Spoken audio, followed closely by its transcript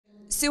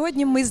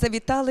Сьогодні ми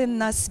завітали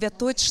на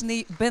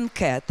святочний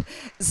бенкет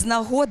з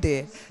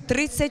нагоди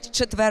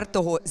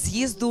 34-го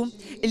з'їзду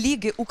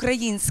Ліги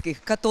українських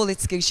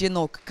католицьких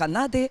жінок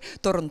Канади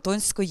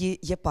Торонтонської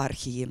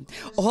єпархії.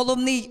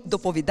 Головний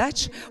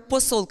доповідач –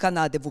 посол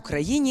Канади в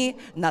Україні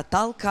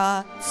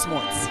Наталка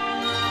Цмоць.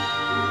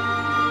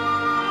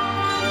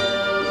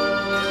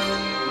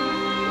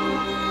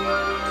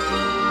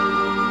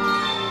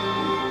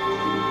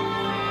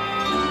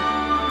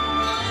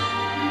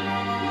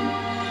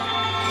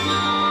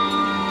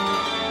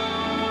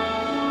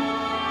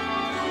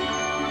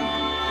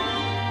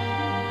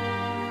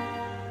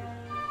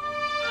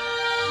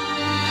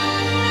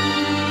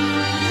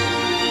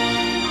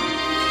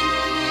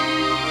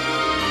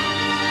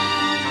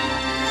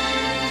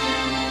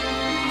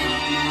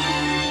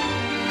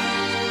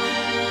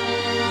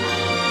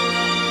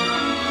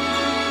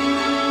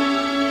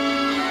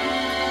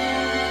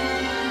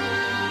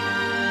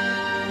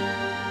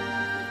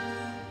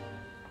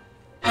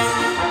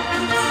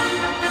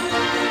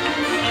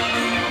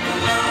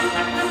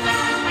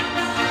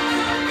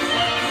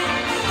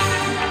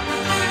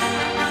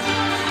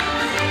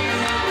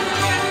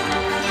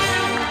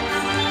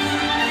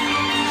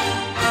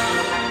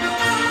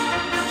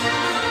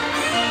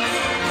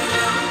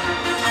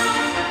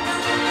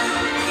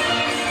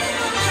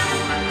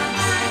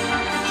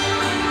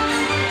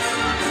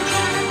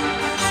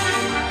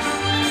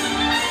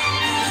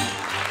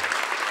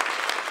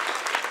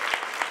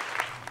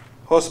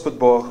 Господь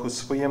Бог у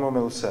своєму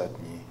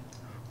милосердні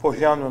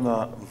поглянув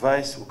на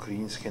весь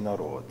український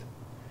народ.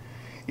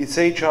 І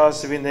цей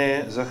час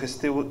війни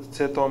захистив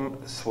цитом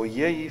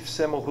своєї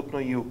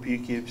всемогутньої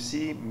опіки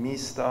всі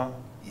міста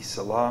і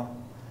села,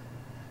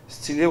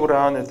 зцілив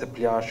рани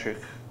терплячих,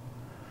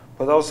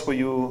 подав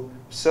свою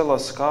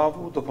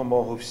вселаскаву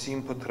допомогу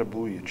всім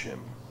потребуючим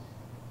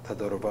та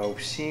дарував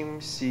всім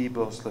всі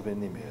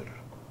благословений мир.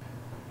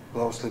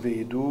 Благослови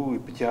їду і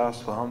пиття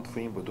слугам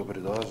Твоїм, бо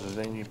добре дар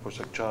заземлені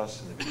повсякчас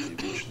і на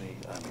віки вічний.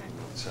 Амінь.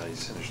 Отця і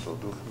Сина, і Святого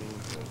Духа. Амінь.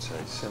 Отця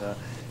і Сина,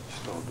 і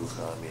Святого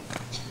Духа. Амінь.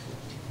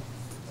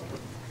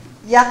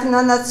 Як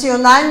на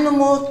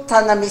національному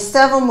та на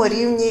місцевому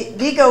рівні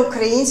Ліга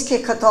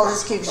українських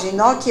католицьких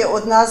жінок є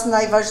одна з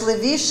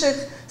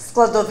найважливіших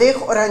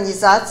складових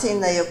організацій,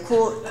 на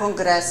яку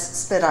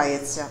Конгрес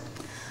спирається.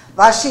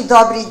 Ваші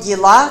добрі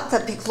діла та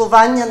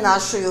піклування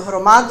нашою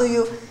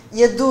громадою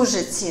є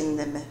дуже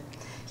цінними.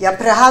 Я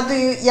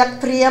пригадую, як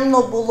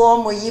приємно було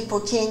моїй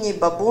покійній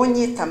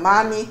бабуні та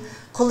мамі,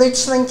 коли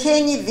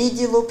членкині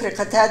відділу при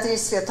катедрі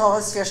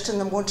святого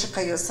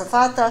священомученика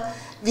Йосафата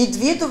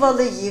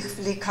відвідували їх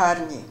в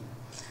лікарні.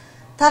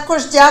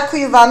 Також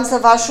дякую вам за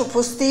вашу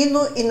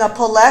постійну і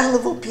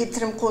наполегливу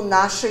підтримку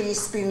нашої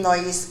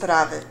спільної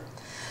справи.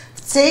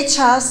 В цей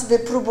час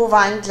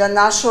випробувань для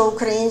нашого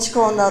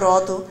українського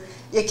народу,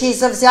 який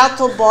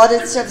завзято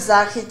бореться в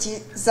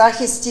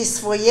захисті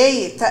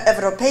своєї та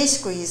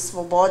європейської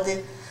свободи,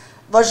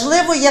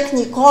 важливо, як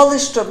ніколи,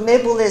 щоб ми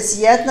були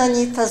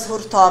з'єднані та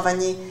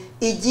згуртовані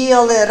і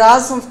діяли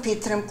разом в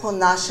підтримку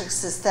наших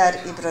сестер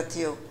і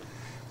братів.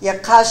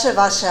 Як каже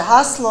ваше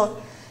гасло,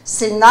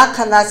 сильна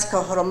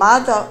канадська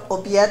громада,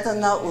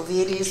 об'єднана у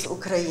вірі з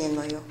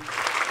Україною.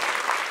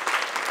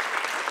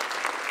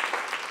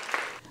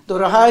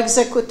 Дорога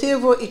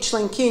екзекутиво і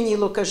членкині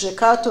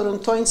ЛКЖК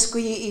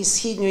Торонтонської і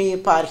Східної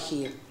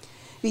єпархії,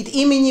 від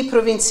імені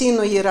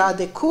провінційної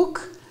ради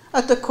КУК,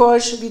 а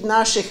також від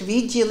наших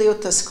відділів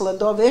та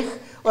складових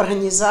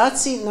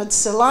організацій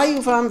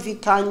надсилаю вам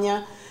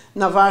вітання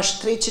на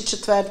ваш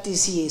 34-й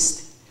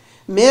з'їзд.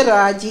 Ми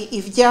раді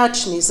і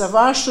вдячні за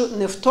вашу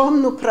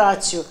невтомну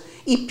працю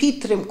і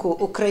підтримку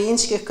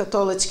українських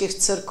католицьких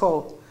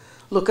церков.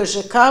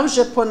 ЛКЖК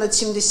вже понад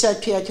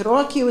 75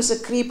 років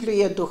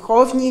закріплює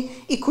духовні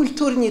і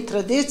культурні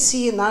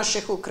традиції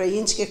наших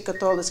українських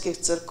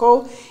католицьких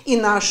церков і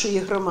нашої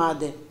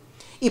громади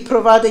і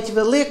провадить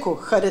велику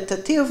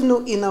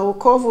харитативну і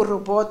наукову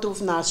роботу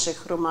в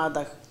наших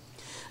громадах.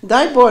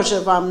 Дай Боже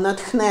вам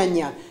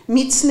натхнення,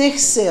 міцних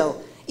сил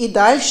і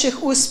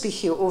дальших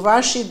успіхів у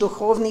вашій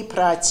духовній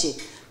праці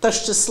та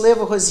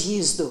щасливого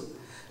з'їзду.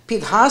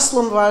 Під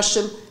гаслом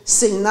вашим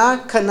 «Сильна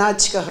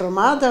канадська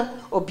громада,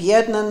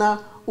 об'єднана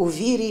у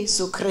вірі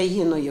з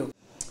Україною».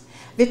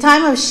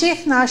 Вітаємо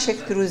всіх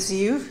наших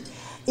друзів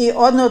і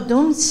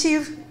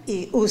однодумців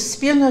і у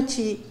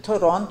спільноті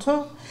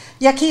Торонто,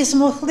 які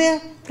змогли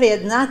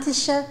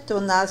приєднатися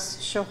до нас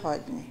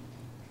сьогодні.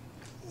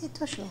 І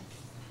то що?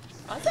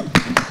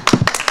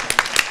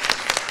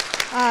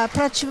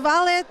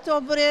 Працювали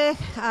добре.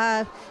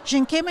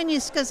 Жінки мені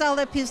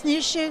сказали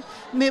пізніше,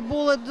 ми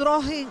були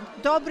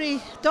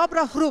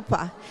добра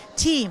група,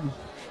 тім.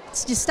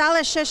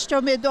 Дісталося,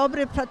 що ми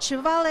добре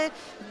працювали,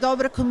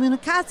 добра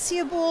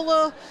комунікація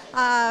була,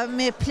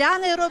 ми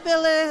плани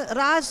робили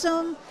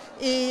разом,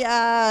 і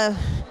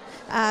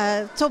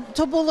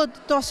то було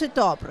досить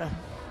добре.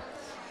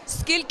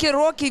 Скільки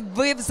років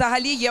ви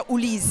взагалі є у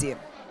Лізі?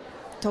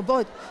 То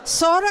було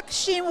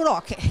 47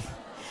 років.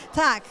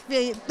 Так,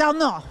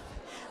 давно.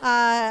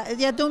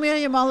 Я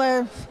думаю,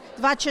 мали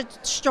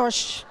 20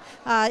 щось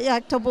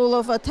як то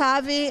було в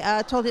Отаві,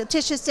 то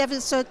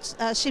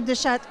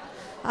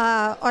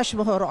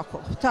 1978 року.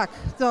 Так,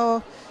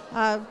 то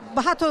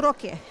багато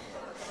років.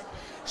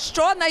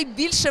 Що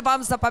найбільше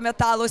вам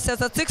запам'яталося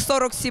за цих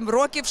 47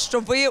 років, що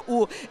ви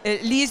у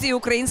Лізі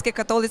українських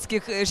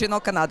католицьких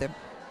жінок Канади?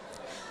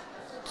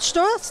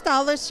 Що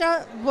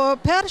сталося? Бо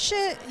перше,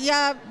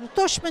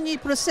 мені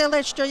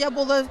просили, що я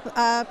була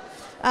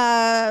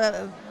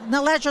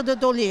належала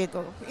до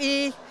лігу.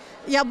 І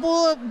я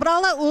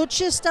брала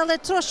участь, але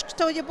трошки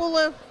то було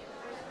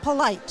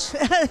polite,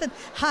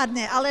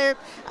 гарне, але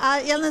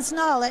я не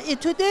знала. І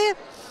тоді,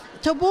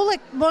 то було,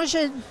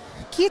 може,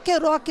 кілька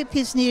років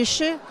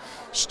пізніше,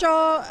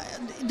 що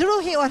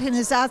другі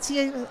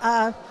організації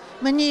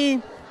мені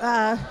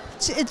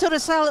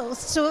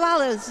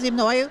інтересували зі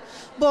мною,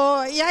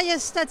 бо я є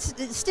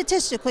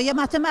статистикою, я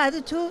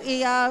математику, і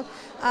я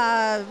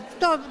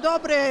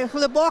добре,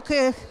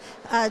 глибоку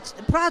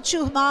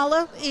працю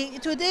мала. І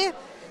тоді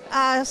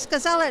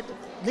сказали,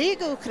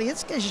 Ліга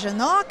українських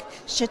жінок,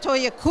 що то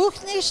є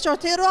кухня, що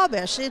ти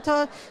робиш. І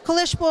то,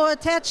 коли ж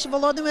отець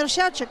Володимир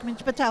Шевчик мені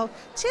питав,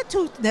 ти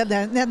тут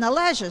не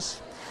належиш.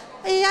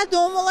 І я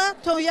думала,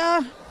 то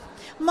я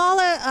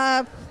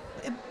мала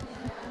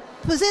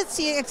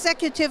позиції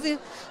екзекутивів,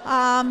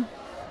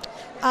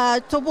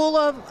 то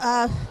було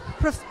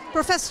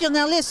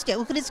професіоналісти,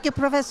 українські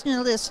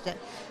професіоналісти.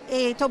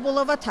 І то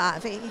було в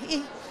Отаві. І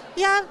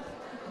я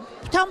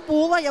там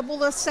була, я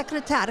була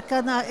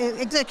секретарка на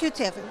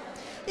екзекутиві.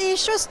 І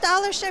що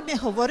сталося? Ми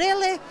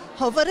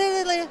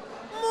говорили,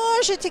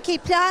 може такі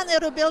плани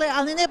робили,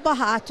 але не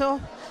багато,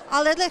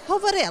 але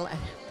говорили.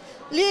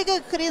 Ліга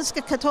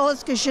українських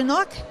католицьких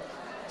жінок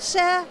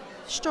все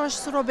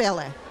щось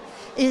робили.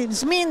 І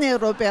зміни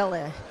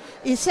робили.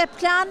 І це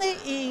плани,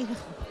 і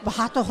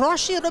багато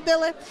грошей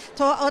робили.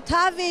 То в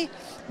Отаві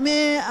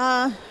ми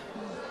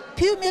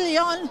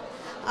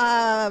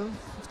 $500,000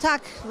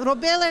 так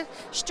робили,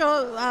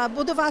 що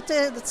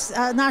будувати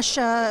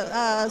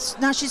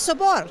наш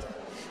собор,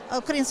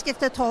 Український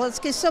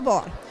католицький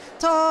собор.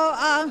 То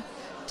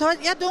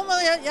я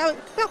думала, я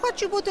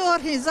хочу бути в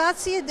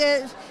організації,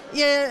 де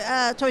є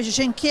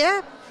жінки,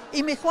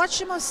 і ми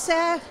хочемо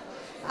все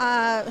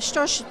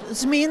щось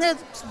зміни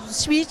в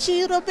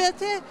світі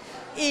робити,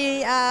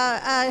 і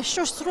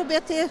щось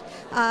робити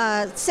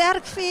в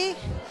церкві.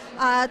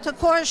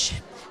 Також,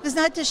 ви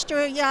знаєте, що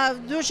я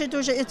дуже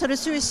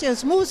інтересуюся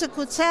з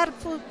музикою,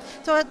 церквою,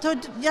 то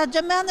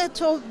для мене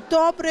то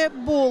добре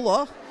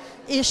було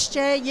і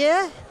ще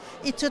є,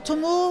 і то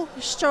тому,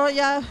 що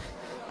я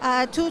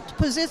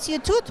позицію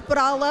тут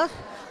брала,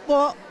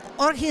 бо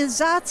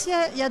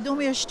організація, я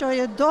думаю, що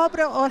є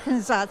добра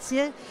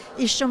організація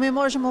і що ми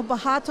можемо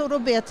багато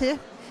робити,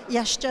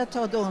 я ще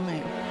то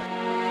думаю.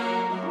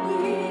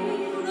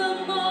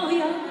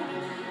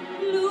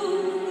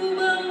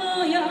 Люба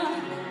моя,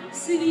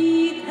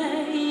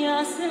 світе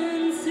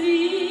ясен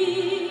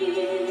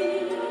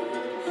світ,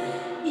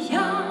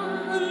 я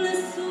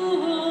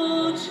несу в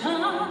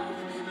очах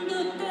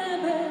до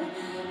тебе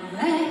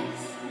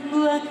весь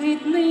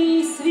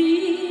блакитний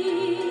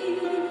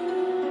світ,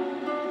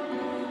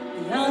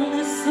 я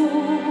несу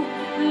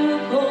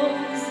любов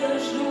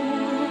зажу,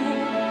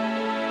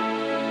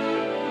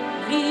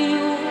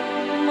 мрію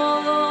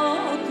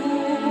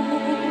молоду,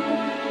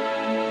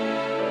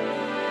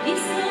 і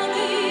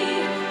сади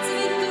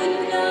цвітуть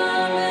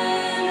для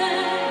мене,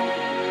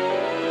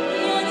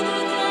 як до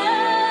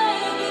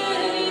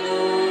тебе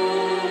йду.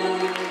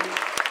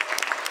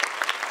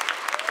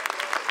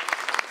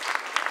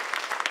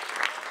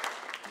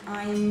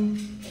 I'm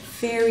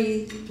very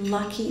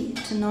lucky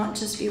to not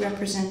just be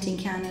representing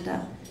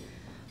Canada,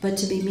 but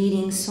to be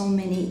meeting so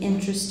many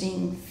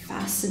interesting,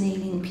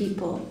 fascinating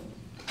people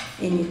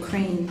in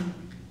Ukraine.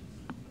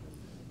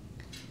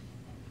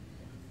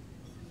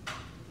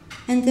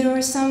 And there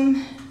are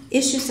some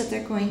issues that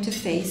they're going to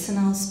face, and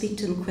I'll speak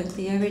to them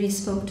quickly. I already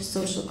spoke to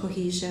social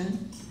cohesion.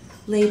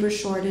 Labor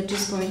shortage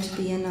is going to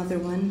be another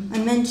one.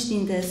 I'm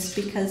mentioning this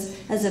because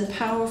as a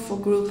powerful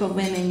group of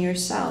women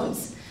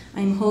yourselves,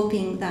 I'm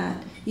hoping that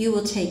you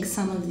will take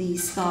some of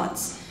these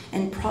thoughts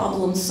and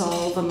problem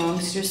solve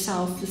amongst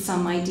yourself with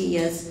some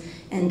ideas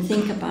and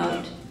think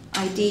about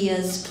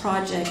ideas,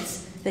 projects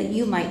that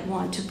you might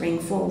want to bring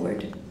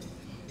forward.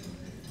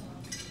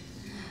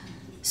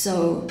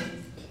 So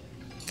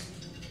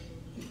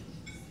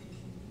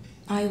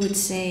I would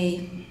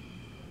say,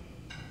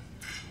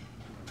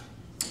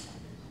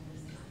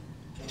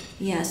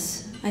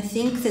 yes, I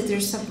think that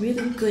there's some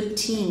really good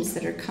teams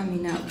that are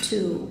coming out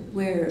too,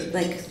 where,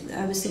 like,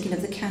 I was thinking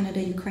of the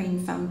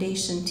Canada-Ukraine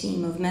Foundation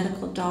team of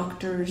medical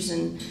doctors,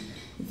 and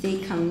they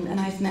come, and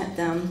I've met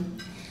them.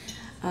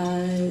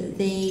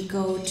 They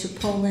go to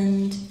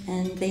Poland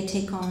and they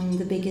take on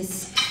the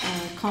biggest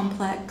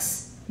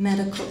complex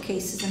medical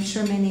cases. I'm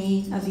sure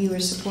many of you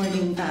are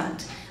supporting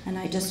that, and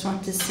I just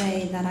want to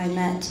say that I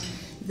met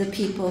the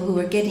people who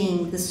are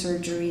getting the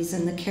surgeries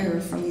and the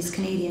care from these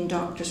Canadian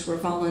doctors who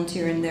are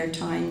volunteering their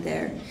time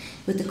there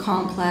with the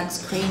complex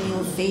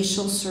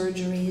craniofacial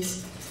surgeries.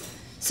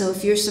 So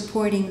if you're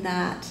supporting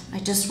that, I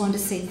just want to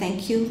say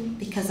thank you,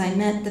 because I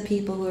met the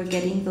people who are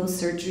getting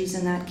those surgeries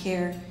and that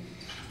care,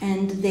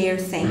 and they're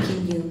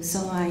thanking you. So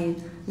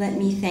let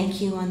me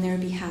thank you on their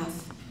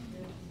behalf.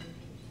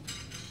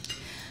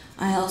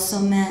 I also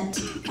met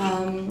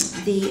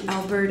the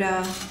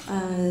Alberta,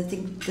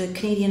 the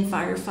Canadian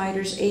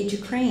firefighters Aid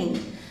Ukraine,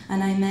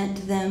 and I met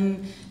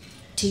them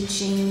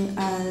teaching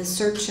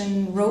search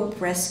and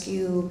rope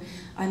rescue.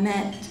 I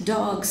met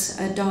dogs,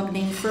 a dog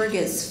named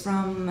Fergus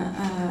from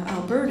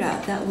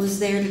Alberta that was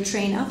there to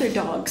train other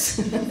dogs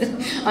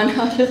on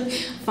how to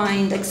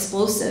find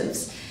explosives.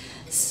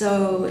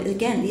 So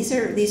again, these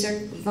are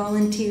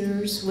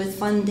volunteers with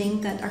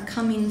funding that are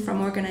coming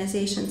from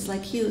organizations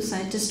like you, so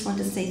I just want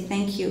to say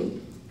thank you.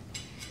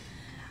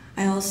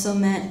 I also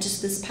met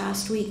just this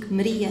past week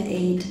Maria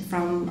Aid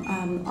from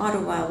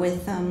Ottawa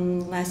with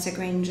Lassa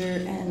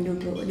Granger and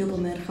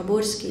Lubomir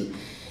Khaborski,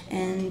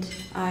 and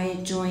I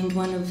joined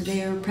one of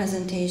their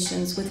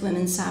presentations with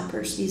women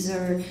sappers. These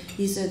are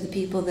the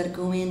people that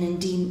go in and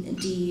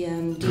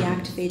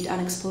deactivate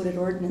unexploded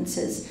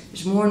ordnances.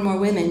 There's more and more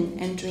women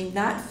entering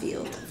that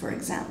field, for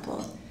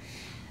example.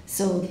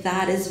 So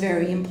that is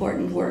very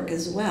important work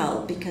as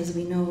well, because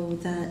we know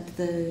that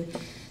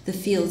the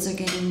fields are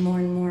getting more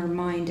and more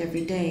mined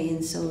every day,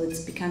 and so it's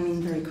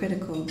becoming very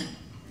critical.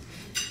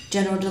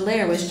 General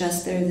Dallaire was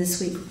just there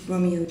this week,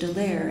 Romeo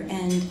Dallaire,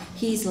 and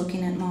he's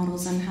looking at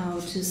models on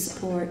how to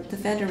support the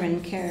veteran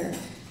care.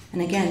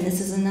 And again, this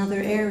is another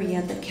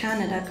area that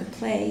Canada could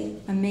play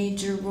a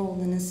major role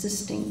in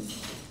assisting.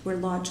 We're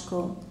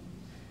logical.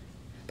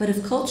 But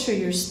if culture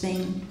your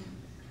thing,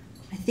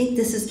 I think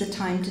this is the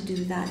time to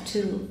do that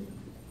too.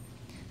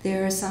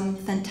 There are some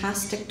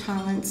fantastic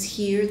talents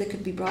here that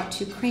could be brought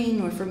to Ukraine,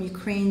 or from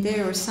Ukraine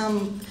there, or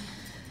some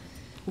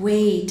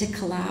way to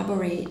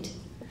collaborate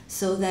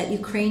so that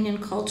Ukrainian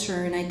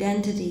culture and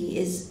identity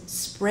is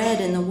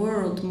spread in the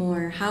world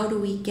more. How do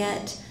we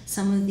get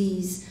some of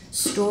these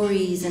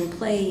stories and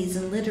plays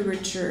and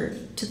literature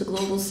to the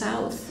global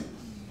south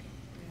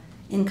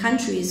in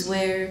countries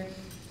where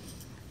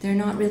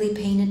they're not really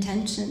paying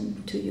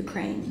attention to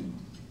Ukraine?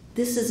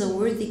 This is a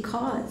worthy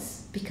cause,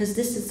 because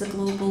this is a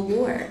global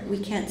war. We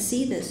can't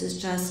see this as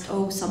just,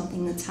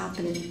 something that's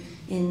happening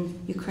in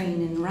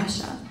Ukraine and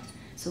Russia.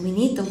 So we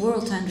need the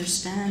world to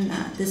understand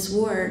that this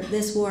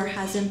war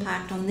has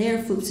impact on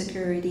their food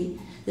security.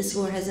 This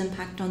war has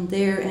impact on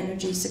their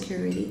energy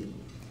security.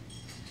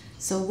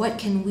 So what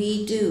can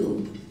we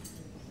do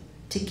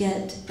to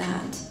get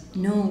that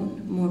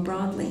known more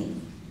broadly?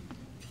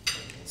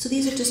 So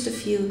these are just a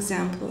few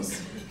examples.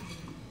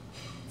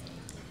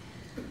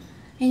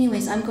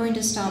 Anyways, I'm going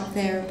to stop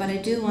there, but I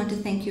do want to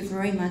thank you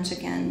very much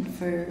again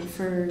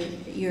for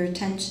your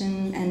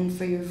attention and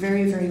for your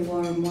very, very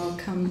warm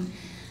welcome.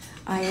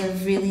 I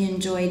have really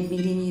enjoyed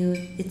meeting you.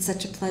 It's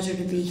such a pleasure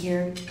to be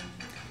here.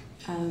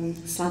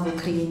 Slava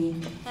Ukraini.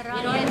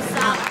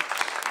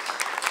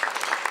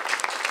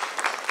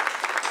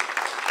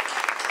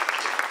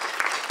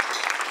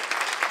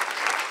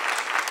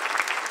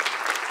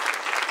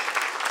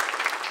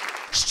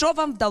 Що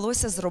вам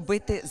вдалося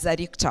зробити за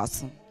рік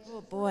часу?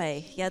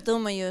 Бой, я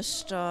думаю,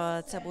 що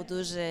це був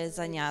дуже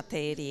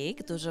зайнятий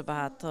рік, дуже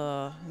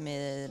багато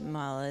ми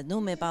мали,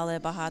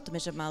 ми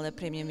вже мали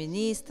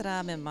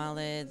прем'єр-міністра, ми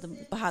мали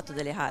багато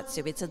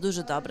делегацій, і це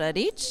дуже добра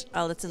річ,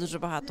 але це дуже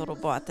багато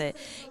роботи.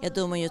 Я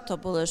думаю, то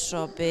було,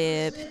 щоб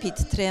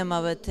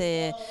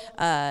підтримувати,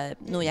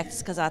 як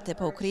сказати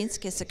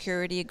по-українськи,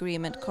 security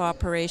agreement,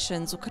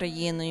 cooperation з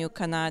Україною,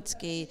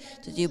 канадський,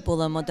 тоді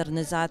була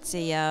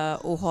модернізація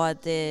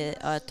угоди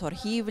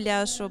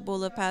торгівля, що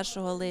було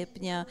 1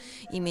 липня,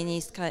 і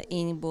міністра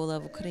Інь була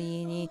в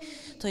Україні,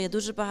 то є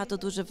дуже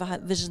багато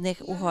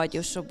важливих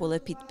угодів, що були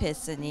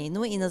підписані.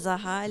 І на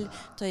загаль,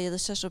 то є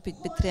лише, щоб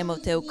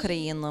підтримати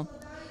Україну.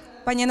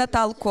 Пані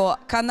Наталко,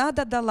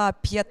 Канада дала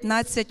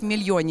 15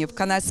 мільйонів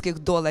канадських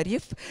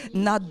доларів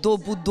на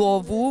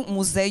добудову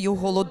музею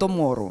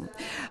Голодомору.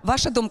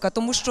 Ваша думка,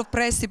 тому що в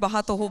пресі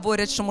багато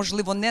говорять, що,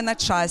 можливо, не на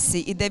часі,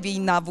 іде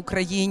війна в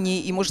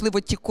Україні, і, можливо,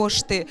 ті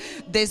кошти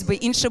десь би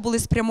інше були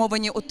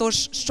спрямовані.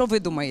 Отож, що ви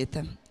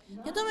думаєте?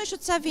 Я думаю, що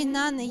ця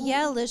війна не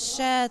є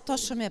лише те,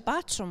 що ми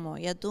бачимо.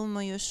 Я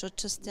думаю, що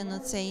частина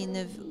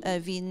цієї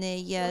війни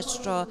є,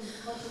 що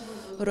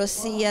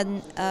Росія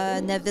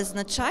не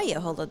визначає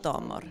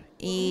Голодомор.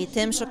 І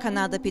тим, що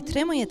Канада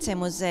підтримує цей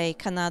музей,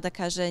 Канада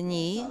каже,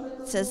 ні,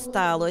 це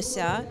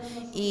сталося,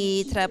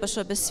 і треба,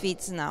 щоб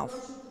світ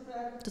знав.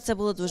 То це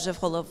було дуже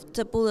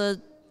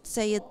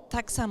це є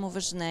так само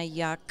важне,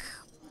 як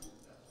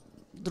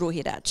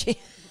другі речі,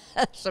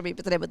 щоб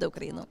підтримати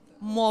Україну.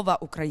 Мова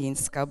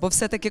українська, бо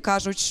все-таки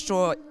кажуть,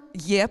 що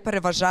є,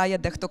 переважає,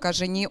 дехто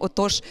каже ні.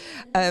 Отож,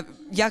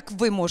 як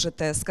ви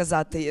можете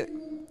сказати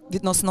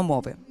відносно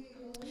мови?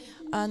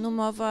 Ну,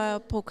 мова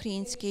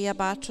по-українськи, я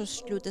бачу,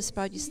 що люди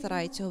справді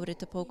стараються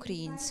говорити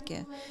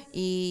по-українськи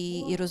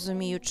і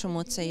розуміють,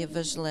 чому це є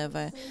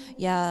важливе.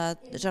 Я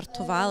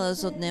жартувала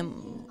з одним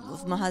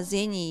в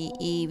магазині,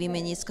 і він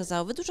мені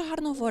сказав: ви дуже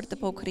гарно говорите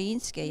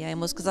по-українськи. Я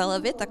йому сказала: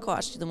 ви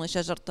також. Я думала, що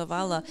я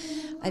жартувала.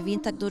 А він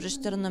так дуже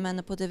щиро на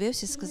мене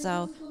подивився і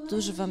сказав: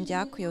 дуже вам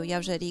дякую, я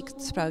вже рік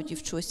справді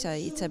вчуся,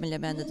 і це для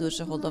мене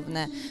дуже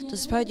головне. То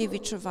справді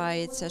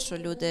відчувається, що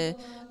люди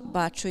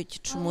бачать,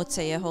 чому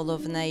це є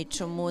головне і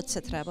чому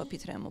це треба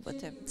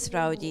підтримувати.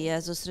 Справді,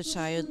 я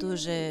зустрічаю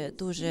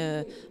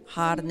дуже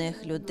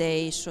гарних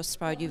людей, що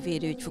справді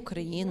вірять в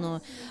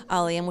Україну,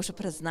 але я мушу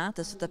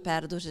признати, що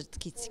тепер дуже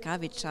такий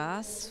цікавий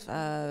час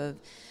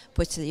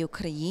по цілій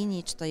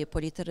Україні, чи то є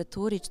по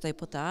літературі, чи то є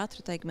по театру,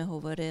 так як ми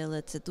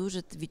говорили. Це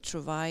дуже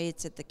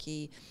відчувається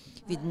таке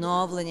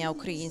відновлення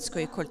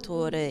української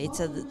культури, і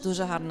це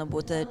дуже гарно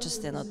бути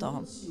частиною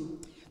того.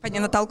 Пані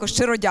Наталко,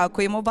 щиро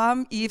дякуємо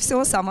вам і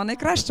всього самого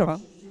найкращого.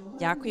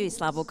 Дякую і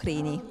слава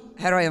Україні!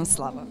 Героям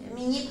слава!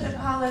 Мені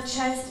припала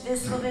честь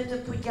висловити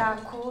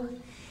подяку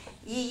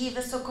її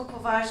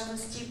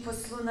високоповажності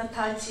послу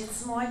Наталці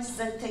Цмоць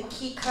за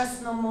такі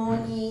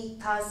красномовні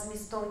та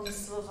змістовні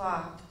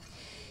слова.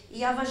 І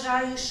я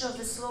вважаю, що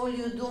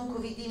висловлюю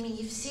думку від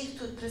імені всіх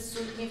тут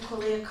присутніх,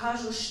 коли я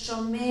кажу, що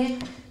ми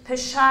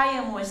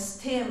пишаємось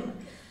тим,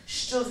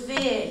 що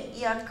ви,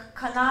 як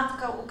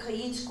канадка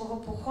українського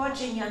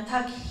походження,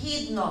 так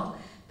гідно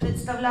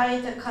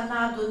представляєте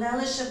Канаду не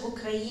лише в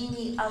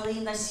Україні, але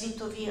й на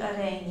світовій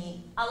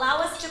арені. Allow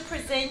us to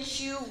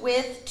present you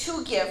with two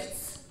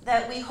gifts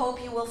that we hope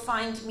you will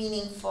find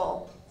meaningful.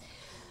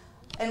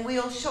 And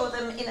we'll show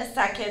them in a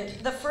second.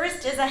 The first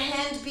is a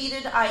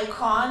hand-beaded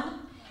icon.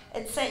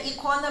 Це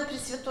ікона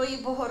Пресвятої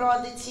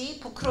Богородиці,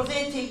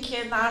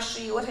 покровительки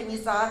нашої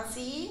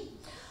організації.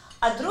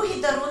 А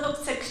другий дарунок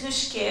 – це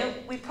книжки.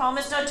 We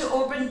promise not to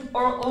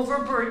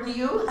overburden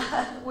you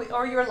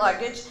or your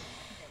luggage.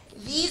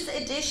 These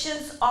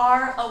editions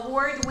are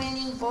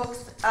award-winning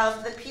books of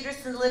the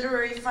Peterson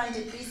Literary Fund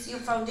at BCU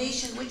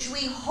Foundation, which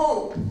we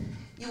hope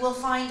you will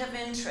find of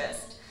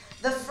interest.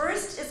 The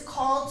first is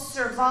called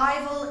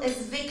Survival is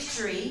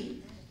Victory,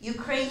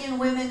 Ukrainian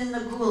Women in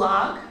the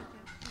Gulag.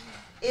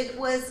 It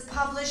was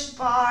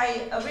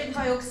written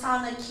by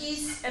Oksana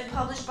Kis and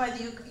published by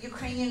the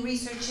Ukrainian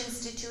Research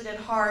Institute at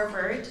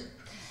Harvard.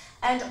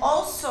 And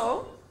also,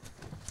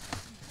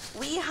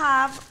 we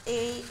have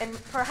and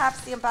perhaps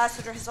the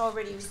ambassador has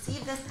already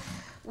received this,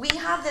 we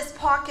have this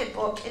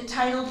pocketbook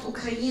entitled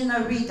Ukraina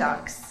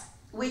Redux,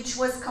 which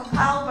was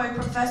compiled by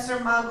Professor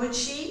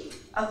Maguchi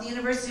of the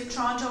University of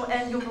Toronto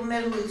and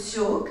Lyubomir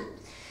Lutsiuk.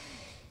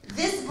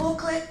 This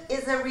booklet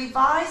is a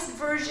revised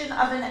version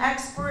of an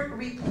expert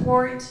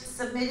report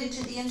submitted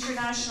to the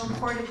International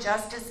Court of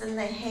Justice in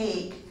The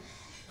Hague.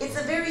 It's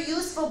a very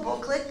useful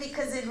booklet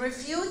because it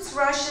refutes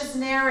Russia's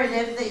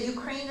narrative that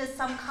Ukraine is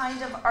some kind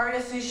of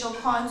artificial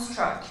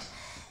construct.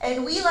 And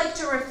we like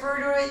to refer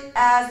to it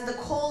as the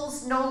Cole's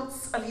Notes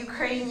of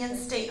Ukrainian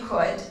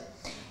Statehood.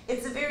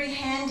 It's a very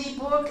handy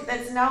book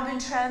that's now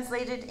been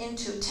translated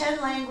into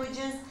 10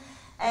 languages.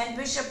 And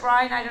Bishop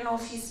Brian, I don't know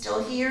if he's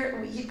still here,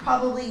 he'd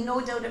probably no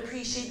doubt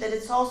appreciate that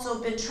it's also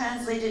been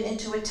translated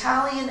into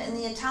Italian, and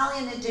the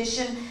Italian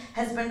edition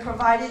has been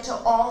provided to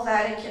all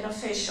Vatican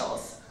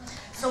officials.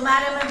 So,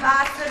 Madam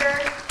Ambassador,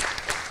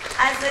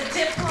 as a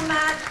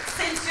diplomat,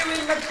 since you're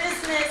in the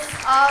business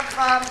of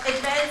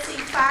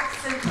advancing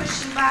facts and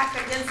pushing back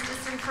against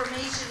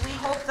disinformation, we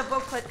hope the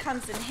booklet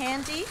comes in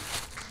handy.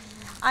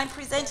 I'm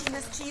presenting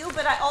this to you,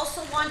 but I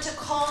also want to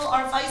call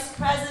our Vice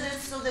President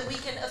so that we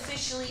can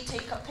officially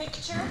take a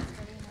picture.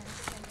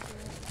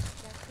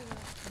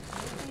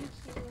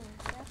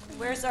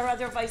 Where's our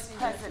other Vice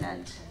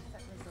President?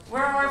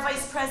 Where are our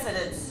Vice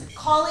Presidents?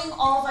 Calling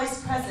all Vice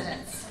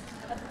Presidents.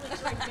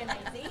 Which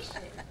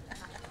organization?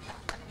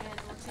 And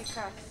we'll take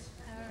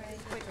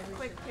a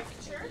quick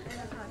picture.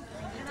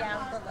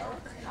 Down below.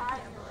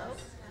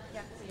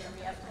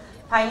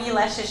 Pani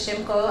Lesha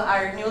Shimko,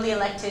 our newly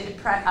elected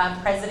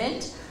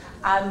president,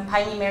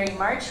 Pani Mary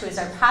March, who is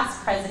our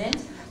past president,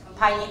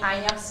 Pani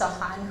Anya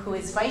Sohan, who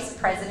is vice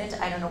president,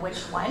 I don't know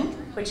which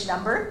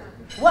number?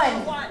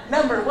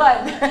 Number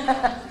one.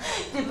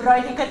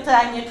 Dibronika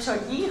Tanya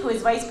Chodi, who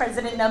is vice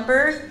president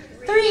number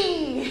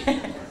 3.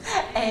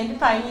 And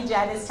Pani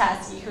Janice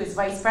Tassi, who is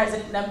vice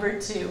president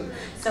number 2.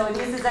 So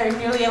this is our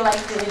newly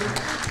elected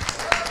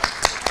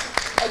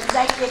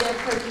executive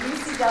for the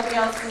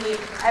UCWLC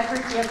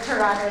Eparchy of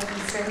Toronto in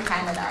Eastern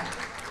Canada.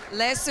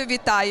 Лесю,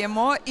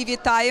 вітаємо і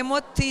вітаємо.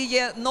 Ти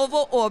є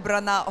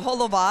новообрана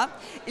голова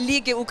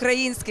Ліги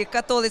українських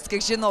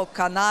католицьких жінок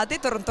Канади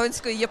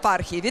Торонтонської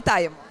єпархії.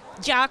 Вітаємо.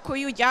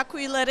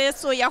 Дякую,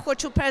 Ларисо. Я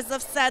хочу перш за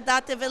все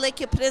дати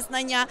велике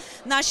признання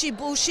нашій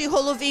бувшій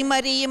голові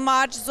Марії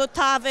Марч з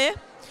Отави.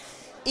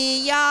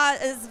 І я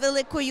з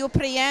великою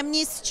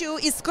приємністю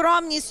і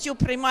скромністю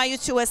приймаю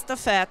цю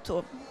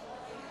естафету.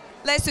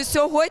 Лесю,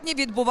 сьогодні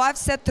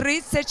відбувався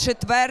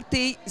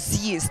 34-й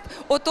з'їзд.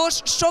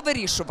 Отож, що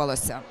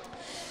вирішувалося?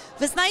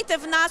 Ви знаєте,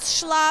 в нас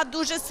йшла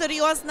дуже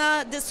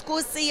серйозна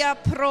дискусія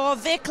про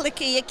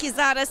виклики, які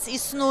зараз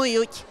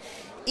існують.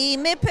 І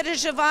ми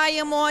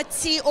переживаємо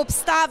ці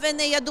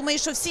обставини. Я думаю,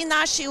 що всі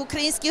наші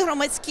українські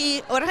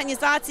громадські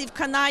організації в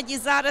Канаді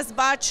зараз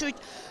бачать,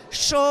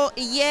 що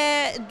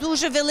є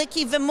дуже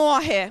великі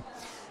вимоги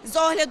з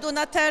огляду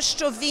на те,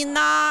 що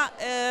війна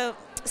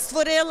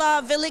створила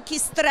великий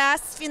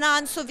стрес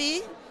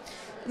фінансовий.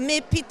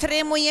 Ми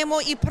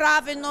підтримуємо і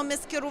правильно ми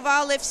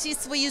скерували всі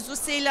свої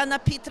зусилля на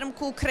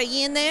підтримку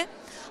України,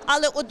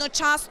 але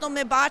одночасно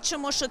ми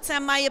бачимо, що це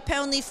має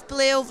певний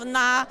вплив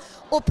на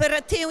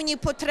оперативні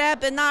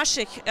потреби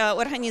наших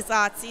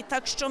організацій.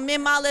 Так що ми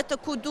мали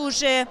таку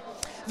дуже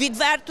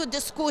відверту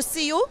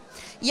дискусію,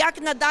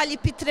 як надалі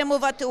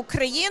підтримувати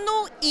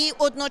Україну і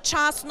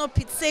одночасно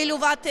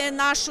підсилювати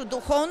нашу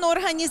духовну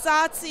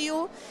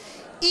організацію.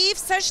 І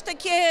все ж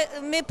таки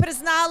ми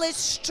признали,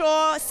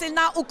 що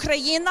сильна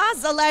Україна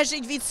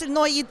залежить від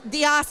сильної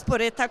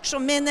діаспори, так що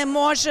ми не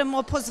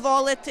можемо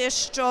дозволити,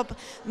 щоб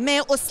ми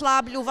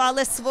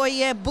ослаблювали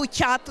своє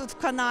буття тут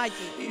в Канаді.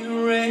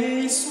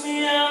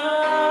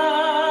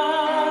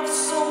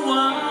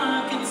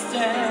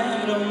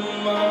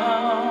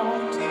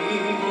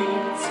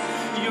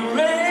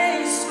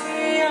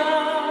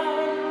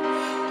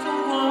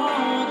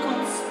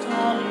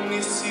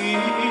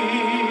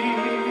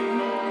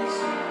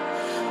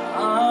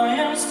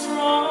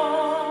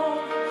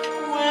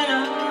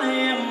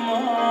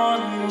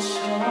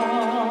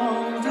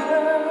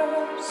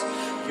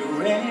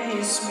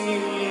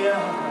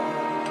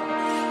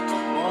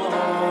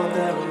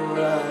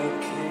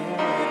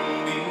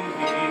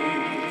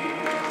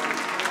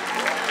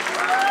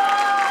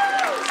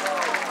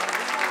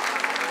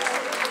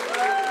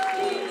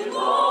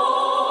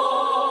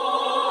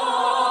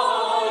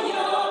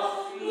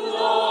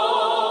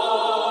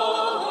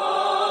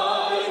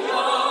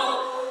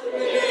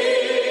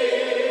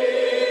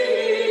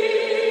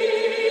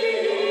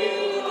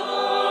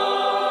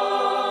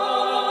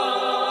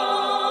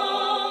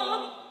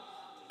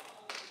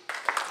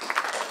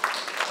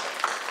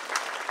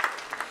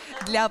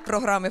 Для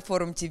програми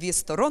 «Форум ТВ»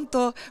 з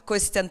Торонто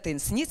Костянтин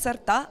Сніцар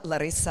та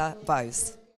Лариса Ваюс.